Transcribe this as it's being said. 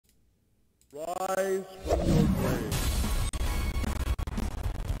Rise from your grave.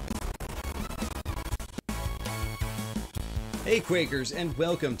 Hey Quakers, and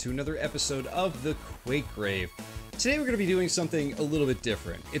welcome to another episode of the Quake Grave. Today we're going to be doing something a little bit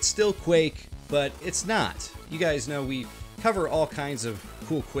different. It's still Quake, but it's not. You guys know we cover all kinds of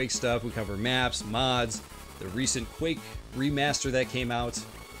cool Quake stuff. We cover maps, mods, the recent Quake remaster that came out.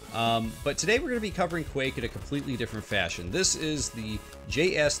 But today we're going to be covering Quake in a completely different fashion. This is the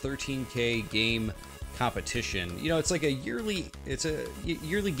JS13K game competition. You know, it's like a yearly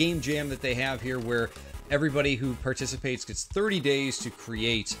game jam that they have here where everybody who participates gets 30 days to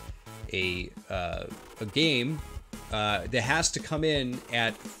create a game that has to come in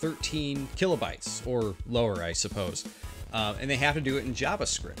at 13 kilobytes or lower, I suppose. And they have to do it in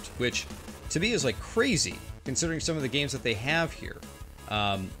JavaScript, which to me is like crazy considering some of the games that they have here.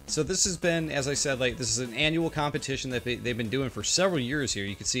 So this has been, as I said, like this is an annual competition that they've been doing for several years here.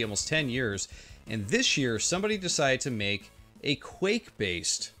 You can see almost 10 years. And this year, somebody decided to make a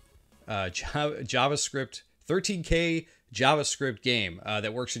Quake-based JavaScript 13K JavaScript game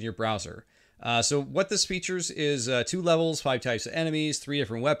that works in your browser. So what this features is 2 levels, 5 types of enemies, 3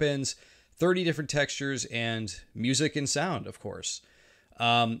 different weapons, 30 different textures, and music and sound, of course.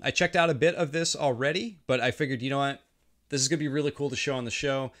 I checked out a bit of this already, but I figured, you know what? This is going to be really cool to show on the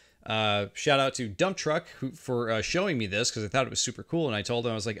show. Shout out to Dump Truck for showing me this because I thought it was super cool. And I told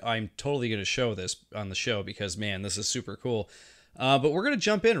him, I was like, I'm totally going to show this on the show because, man, this is super cool. But we're going to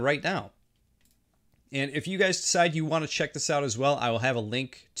jump in right now. And if you guys decide you want to check this out as well, I will have a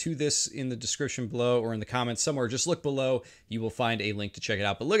link to this in the description below or in the comments somewhere. Just look below. You will find a link to check it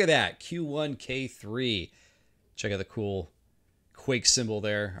out. But look at that. Q1K3. Check out the cool Quake symbol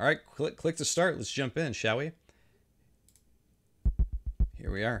there. All right, click to start. Let's jump in, shall we?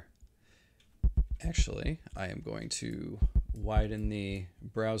 Here we are. Actually, I am going to widen the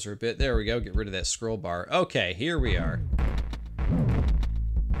browser a bit. There we go. Get rid of that scroll bar. Okay, here we are.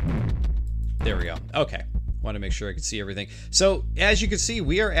 There we go. Okay. Want to make sure I can see everything. So, as you can see,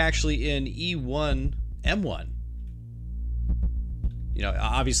 we are actually in E1 M1. You know,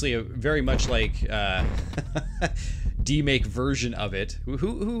 obviously a very much like demake version of it.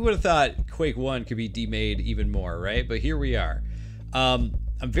 Who would have thought Quake 1 could be demade even more, right? But here we are.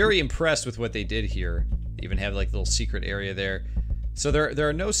 I'm very impressed with what they did here. They even have like a little secret area there. So there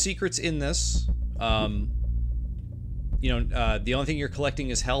are no secrets in this. You know, the only thing you're collecting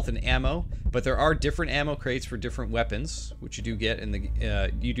is health and ammo, but there are different ammo crates for different weapons, which you do get in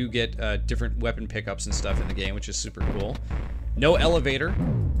the you do get different weapon pickups and stuff in the game, which is super cool. No elevator.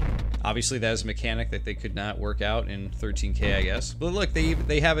 Obviously, that is a mechanic that they could not work out in 13K, I guess. But look,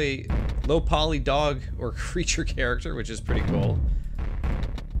 they have a low poly dog or creature character, which is pretty cool.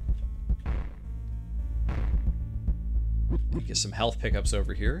 Get some health pickups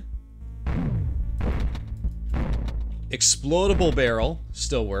over here. Explodable barrel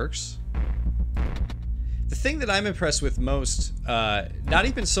still works. The thing that I'm impressed with most, not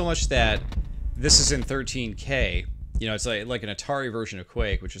even so much that this is in 13K, you know, it's like an Atari version of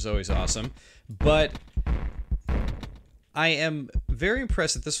Quake, which is always awesome, but I am very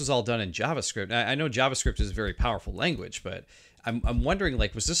impressed that this was all done in JavaScript. I know JavaScript is a very powerful language, but I'm wondering,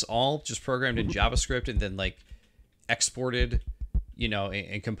 like, was this all just programmed in JavaScript and then, like, exported, you know,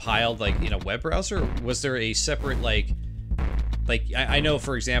 and compiled, like, in a web browser? Or was there a separate, like I know,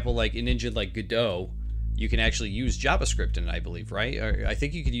 for example, like in Ninja, like Godot, you can actually use JavaScript in it, I believe, right? Or I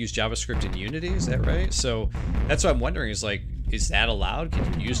think you could use JavaScript in Unity, is that right? So that's what I'm wondering is, like, is that allowed?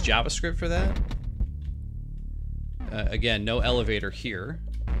 Can you use JavaScript for that? Again, no elevator here.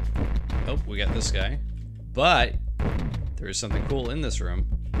 Oh, we got this guy. But there is something cool in this room.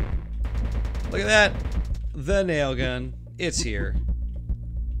 Look at that. The nail gun. It's here.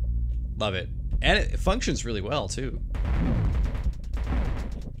 Love it. And it functions really well, too.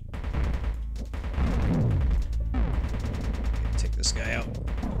 Take this guy out.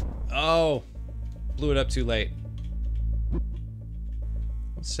 Oh! Blew it up too late.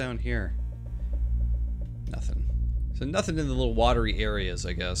 What's down here? Nothing. So nothing in the little watery areas,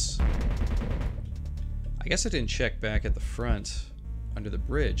 I guess. I guess I didn't check back at the front under the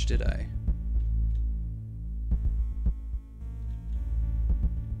bridge, did I?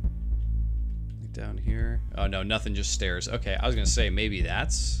 Down here. Oh no, nothing, just stairs. Okay, I was gonna say maybe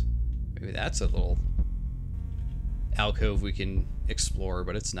that's a little alcove we can explore,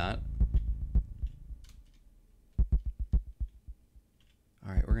 but it's not.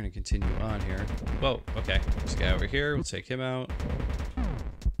 Alright, we're gonna continue on here. Whoa, okay. There's a guy over here, we'll take him out.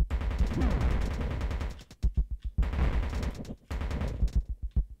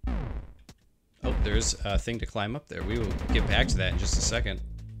 Oh, there's a thing to climb up there. We will get back to that in just a second.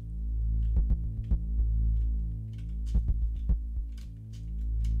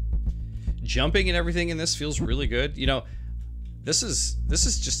 jumping and everything in this feels really good. You know, this is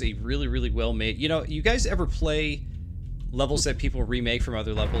just a really, really well made. You know, you guys ever play levels that people remake from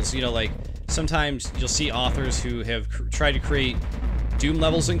other levels? You know, like sometimes you'll see authors who have tried to create Doom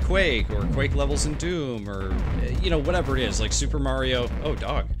levels in Quake, or Quake levels in Doom, or you know, whatever it is, like Super Mario. Oh,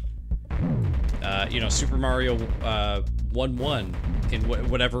 dog. You know, Super Mario 1-1 in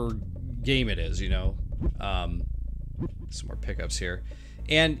whatever game it is. You know, some more pickups here,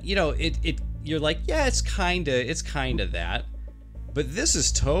 and you know, you're like, yeah, it's kinda that, but this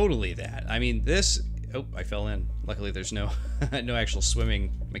is totally that. I mean, this. Oh, I fell in. Luckily, there's no no actual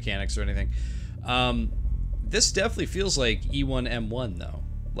swimming mechanics or anything. This definitely feels like E1M1 though.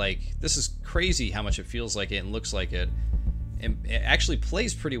 Like, this is crazy how much it feels like it and looks like it, and it actually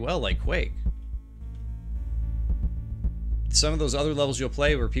plays pretty well like Quake. Some of those other levels you'll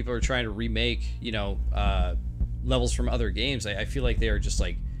play where people are trying to remake, you know, levels from other games, I feel like they are just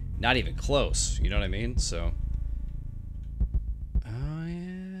like not even close. You know what I mean? So, oh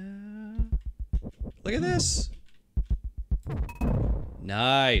yeah, look at this.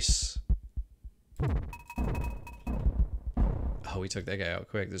 Nice. Oh, we took that guy out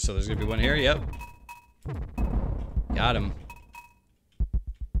quick. So there's gonna be one here. Yep. Got him.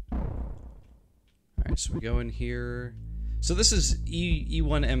 Alright, so we go in here. So this is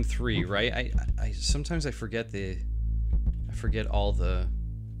E1M3, right? I sometimes I forget all the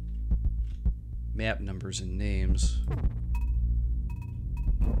map numbers and names.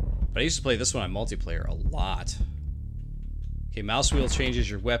 But I used to play this one on multiplayer a lot. Okay, mouse wheel changes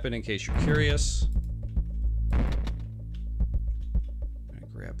your weapon in case you're curious.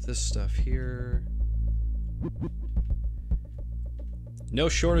 Grab this stuff here. No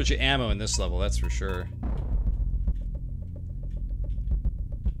shortage of ammo in this level, that's for sure.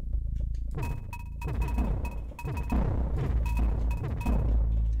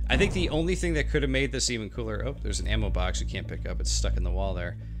 I think the only thing that could have made this even cooler... Oh, there's an ammo box you can't pick up. It's stuck in the wall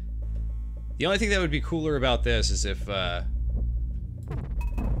there. The only thing that would be cooler about this is if...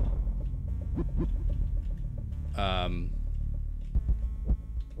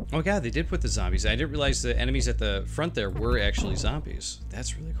 Oh god, they did put the zombies. I didn't realize the enemies at the front there were actually zombies.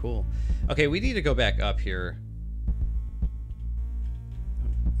 That's really cool. Okay, we need to go back up here.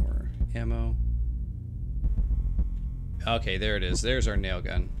 More ammo. Okay, there it is. There's our nail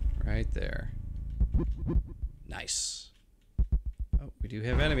gun. Right there. Nice. Oh, we do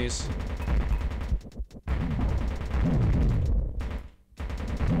have enemies.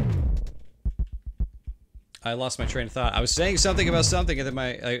 I lost my train of thought. I was saying something about something, and then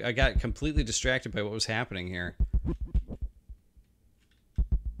I got completely distracted by what was happening here.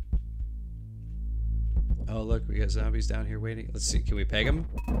 Oh, look, we got zombies down here waiting. Let's see, can we peg them?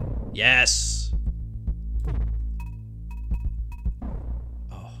 Yes!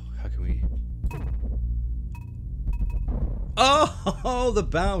 Oh, how can we... Oh, the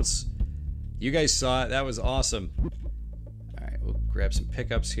bounce! You guys saw it. That was awesome. Alright, we'll grab some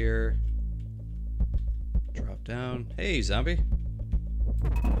pickups here. Drop down. Hey, zombie.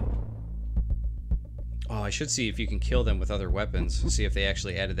 Oh, I should see if you can kill them with other weapons. See if they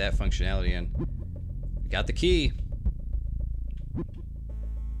actually added that functionality in. Got the key.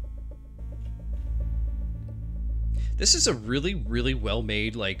 This is a really, really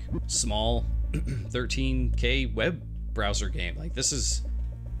well-made, like, small 13K web browser game. Like, this is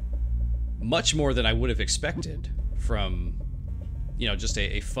much more than I would have expected from, you know, just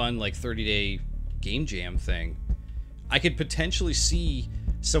a fun, like, 30-day game jam thing. I could potentially see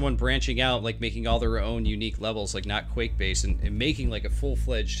someone branching out, like making all their own unique levels, like not Quake based, and making like a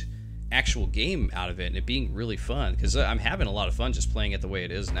full-fledged actual game out of it, and it being really fun, because I'm having a lot of fun just playing it the way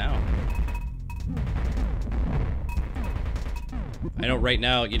it is now. I know right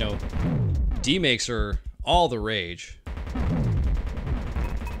now, you know, demakes are all the rage.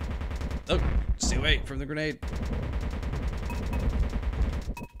 Oh, stay away from the grenade.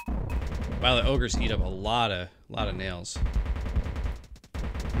 Wow, the ogres eat up a lot of nails.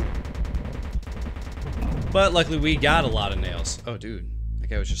 But luckily we got a lot of nails. Oh, dude. That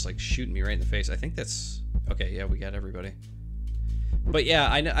guy was just like shooting me right in the face. I think that's... Okay, yeah, we got everybody. But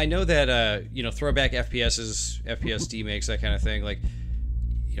yeah, I know that, you know, throwback FPSs, FPS demakes, that kind of thing. Like,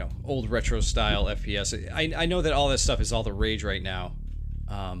 you know, old retro style FPS. I know that all this stuff is all the rage right now.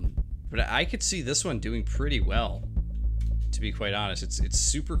 But I could see this one doing pretty well, to be quite honest. It's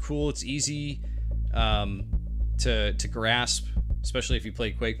super cool. It's easy to grasp, especially if you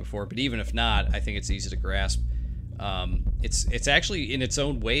played Quake before. But even if not, I think it's easy to grasp. It's actually in its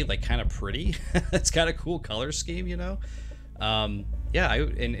own way like kind of pretty. It's got a cool color scheme, you know. Yeah,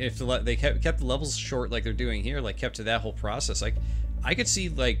 and if they kept the levels short like they're doing here, like kept to that whole process, like I could see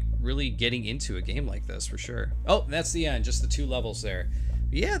like really getting into a game like this for sure. Oh, that's the end, just the 2 levels there.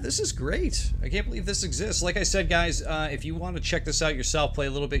 Yeah, this is great. I can't believe this exists. Like I said, guys, if you want to check this out yourself, play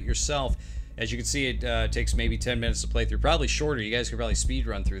a little bit yourself, as you can see, it takes maybe 10 minutes to play through, probably shorter. You guys could probably speed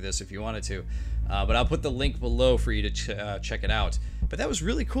run through this if you wanted to, but I'll put the link below for you to check it out. But that was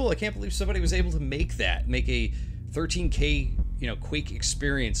really cool. I can't believe somebody was able to make that, make a 13K, Quake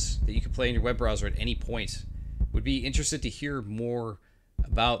experience that you could play in your web browser at any point. Would be interested to hear more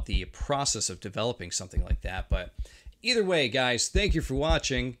about the process of developing something like that. But either way, guys, thank you for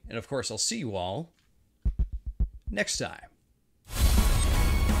watching, and of course, I'll see you all next time.